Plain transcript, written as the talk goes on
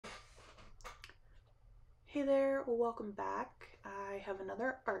Hey there, welcome back. I have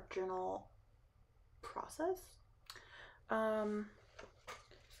another art journal process. Um,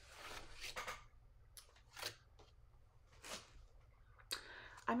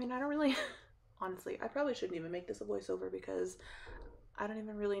 I don't really, honestly, I probably shouldn't even make this a voiceover because I don't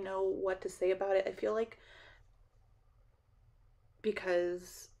even really know what to say about it. I feel like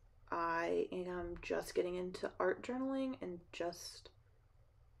because I am just getting into art journaling and just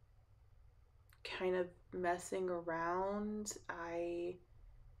kind of messing around, I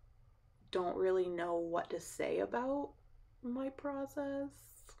don't really know what to say about my process.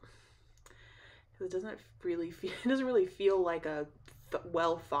 It doesn't really feel it doesn't really feel like a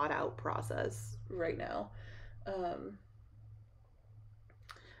well thought out process right now. Um,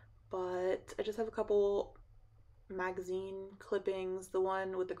 but I just have a couple magazine clippings. The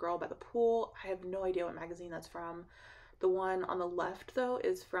one with the girl by the pool, I have no idea what magazine that's from. The one on the left though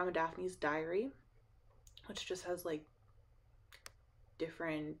is from a Daphne's diary, which just has like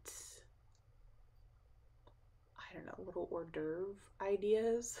different, I don't know, little hors d'oeuvre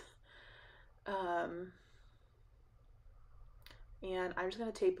ideas. Um, and I'm just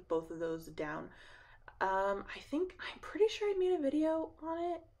gonna tape both of those down. I'm pretty sure I made a video on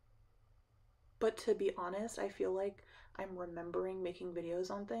it, but to be honest, I feel like I'm remembering making videos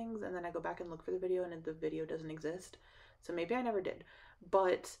on things and then I go back and look for the video and the video doesn't exist. So maybe I never did.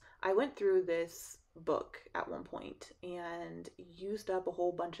 But I went through this book at one point and used up a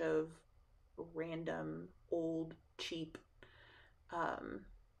whole bunch of random, old, cheap, um,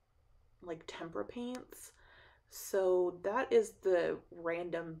 like tempera paints. So that is the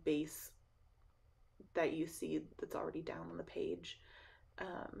random base that you see that's already down on the page.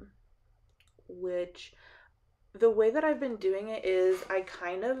 Um, which the way that I've been doing it is I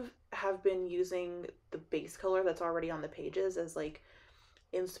kind of have been using the base color that's already on the pages as like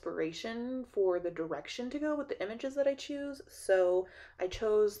inspiration for the direction to go with the images that I choose. So I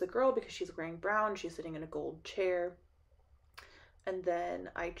chose the girl because she's wearing brown, she's sitting in a gold chair. And then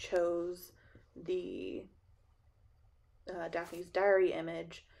I chose the Daphne's diary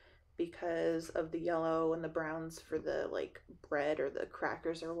image because of the yellow and the browns for the like bread or the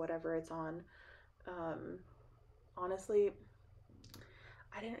crackers or whatever it's on. Um, Honestly,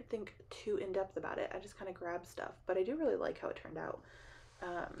 I didn't think too in depth about it. I just kind of grabbed stuff, but I do really like how it turned out.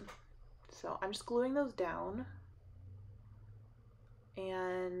 So I'm just gluing those down,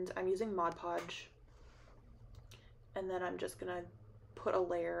 and I'm using Mod Podge, and then I'm just gonna put a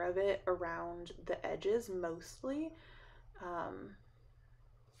layer of it around the edges mostly. Um,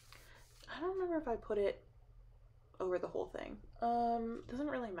 I don't remember if I put it over the whole thing. Doesn't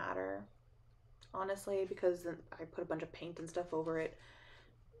really matter, honestly, because then I put a bunch of paint and stuff over it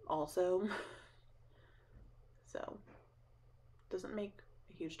also. So doesn't make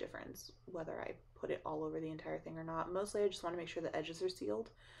a huge difference whether I put it all over the entire thing or not. Mostly I just want to make sure the edges are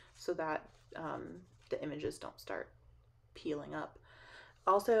sealed so that the images don't start peeling up.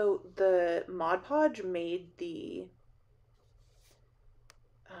 Also, the Mod Podge made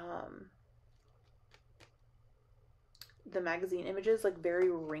um, the magazine images like very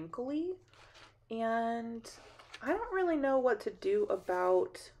wrinkly, and I don't really know what to do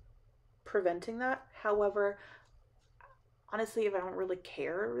about preventing that. However, honestly, if I don't really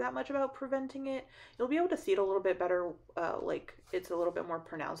care that much about preventing it, you'll be able to see it a little bit better. Like it's a little bit more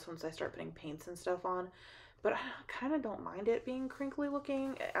pronounced once I start putting paints and stuff on. But I kind of don't mind it being crinkly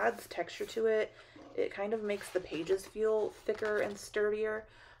looking. It adds texture to it. It kind of makes the pages feel thicker and sturdier.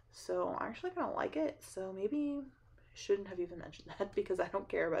 So I actually kind of like it. So maybe I shouldn't have even mentioned that because I don't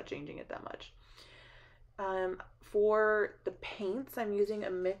care about changing it that much. For the paints, I'm using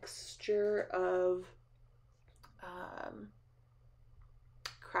a mixture of um,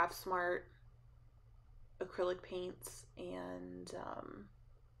 Craft Smart acrylic paints and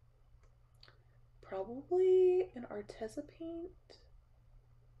probably an Arteza paint.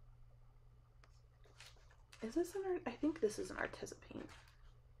 Is this an I think this is an Arteza paint.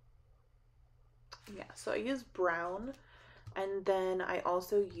 Yeah, so I use brown, and then I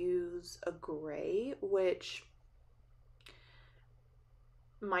also use a gray, which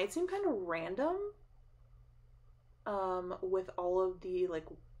might seem kind of random with all of the like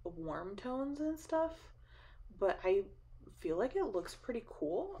warm tones and stuff, but I feel like it looks pretty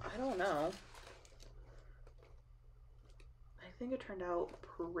cool. I don't know. I think it turned out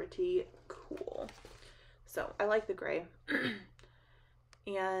pretty cool. So I like the gray.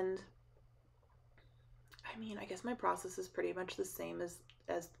 And I guess my process is pretty much the same as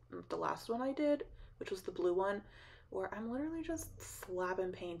the last one I did, which was the blue one, where I'm literally just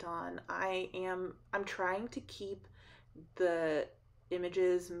slapping paint on. I'm trying to keep the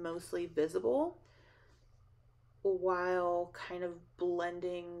images mostly visible while kind of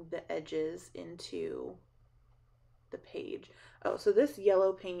blending the edges into the page. Oh, so this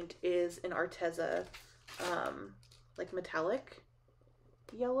yellow paint is an Arteza, like metallic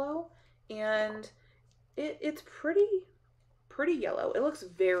yellow, and it's pretty yellow. It looks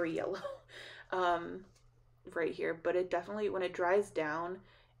very yellow right here, but it definitely, when it dries down,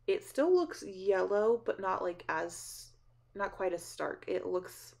 it still looks yellow, but not like as, not quite as stark. It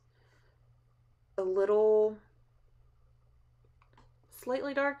looks a little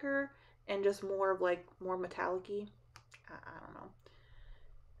slightly darker and just more of like more metallic-y. I don't know.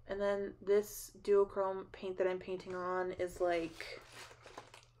 And then this duochrome paint that I'm painting on is like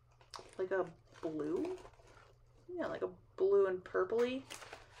a blue. Yeah, like a blue and purpley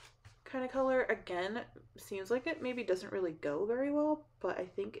kind of color. Again, seems like it maybe doesn't really go very well, but I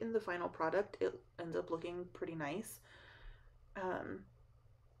think in the final product it ends up looking pretty nice.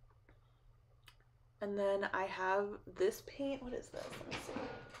 And then I have this paint. What is this? Let me see.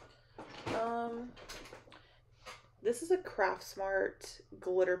 This is a Craft Smart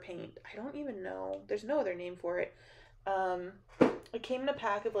glitter paint. I don't even know. There's no other name for it. It came in a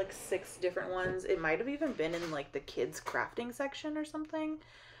pack of like 6 different ones. It might have even been in like the kids crafting section or something.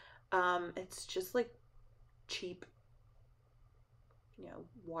 It's just like cheap, you know,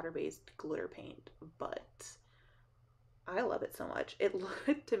 water-based glitter paint, but I love it so much.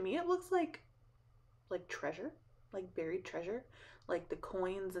 To me it looks like treasure, like buried treasure, like the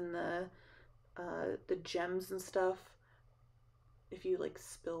coins and the gems and stuff. If you like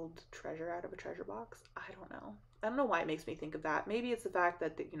spilled treasure out of a treasure box, I don't know why it makes me think of that. Maybe it's the fact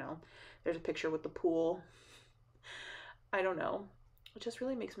that you know, there's a picture with the pool. I don't know. It just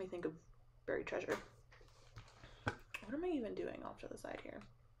really makes me think of buried treasure. What am I even doing off to the side here?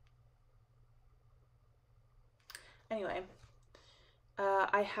 Anyway,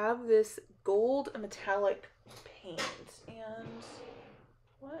 I have this gold metallic paint, and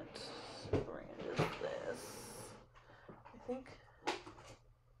what brand is this? I think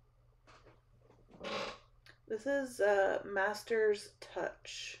this is Master's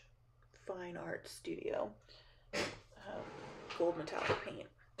Touch Fine Art Studio gold metallic paint.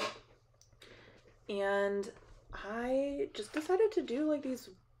 And I just decided to do like these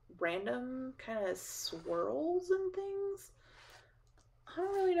random kind of swirls and things. I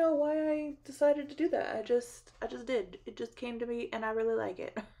don't really know why I decided to do that. I just did. It just came to me and I really like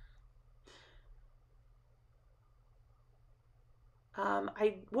it.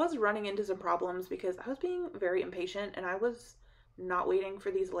 I was running into some problems because I was being very impatient and I was not waiting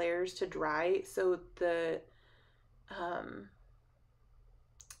for these layers to dry. So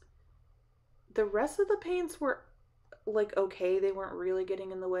the rest of the paints were like okay, they weren't really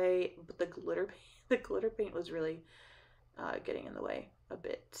getting in the way, but the glitter paint was really getting in the way a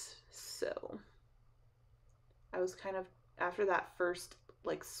bit. So I was kind of, after that first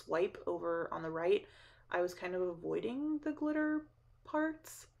like swipe over on the right, I was kind of avoiding the glitter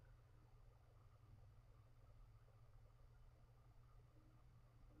parts.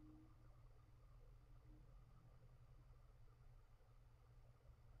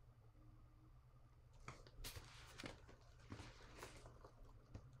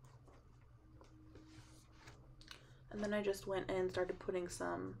 And then I just went and started putting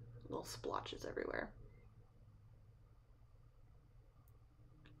some little splotches everywhere.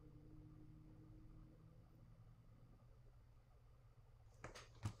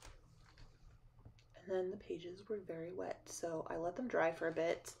 And then the pages were very wet, so I let them dry for a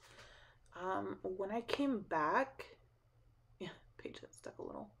bit. When I came back, yeah, page got stuck a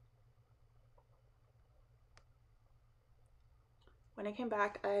little. When I came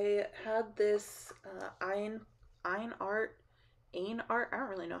back, I had this Ain Art, I don't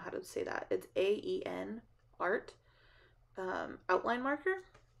really know how to say that. It's AEN Art outline marker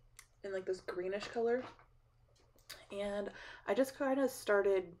in like this greenish color. And I just kind of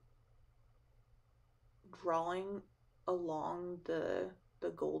started drawing along the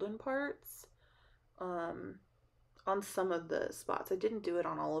golden parts on some of the spots. I didn't do it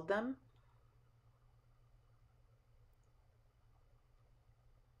on all of them.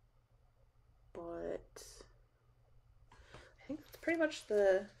 But I think that's pretty much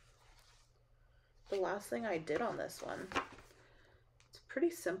the last thing I did on this one. It's pretty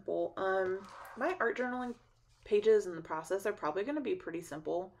simple. My art journaling pages in the process are probably going to be pretty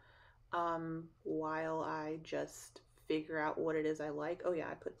simple while I just figure out what it is I like. Oh yeah,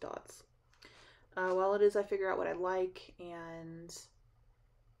 I put dots. While it is I figure out what I like and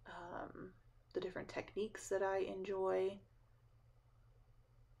the different techniques that I enjoy.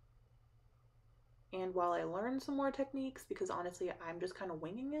 And while I learn some more techniques, because honestly I'm just kind of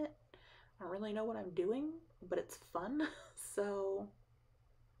winging it, I don't really know what I'm doing, but it's fun. So,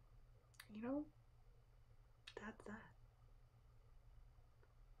 you know, that's that.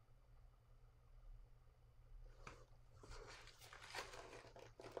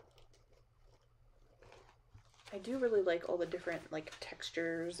 I do really like all the different like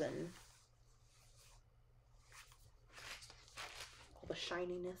textures and all the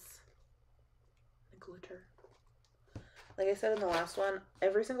shininess, the glitter. Like I said in the last one,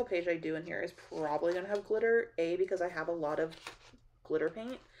 every single page I do in here is probably going to have glitter. A, because I have a lot of glitter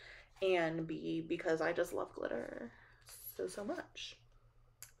paint, and B, because I just love glitter so much.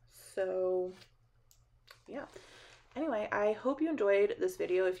 So, yeah. Anyway, I hope you enjoyed this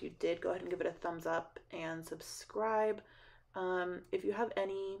video. If you did, go ahead and give it a thumbs up and subscribe. If you have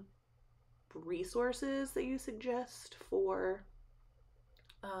any resources that you suggest for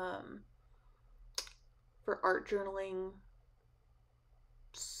art journaling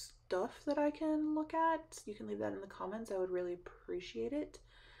stuff that I can look at, you can leave that in the comments. I would really appreciate it.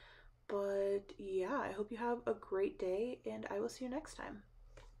 But yeah, I hope you have a great day, and I will see you next time.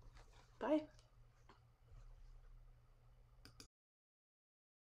 Bye.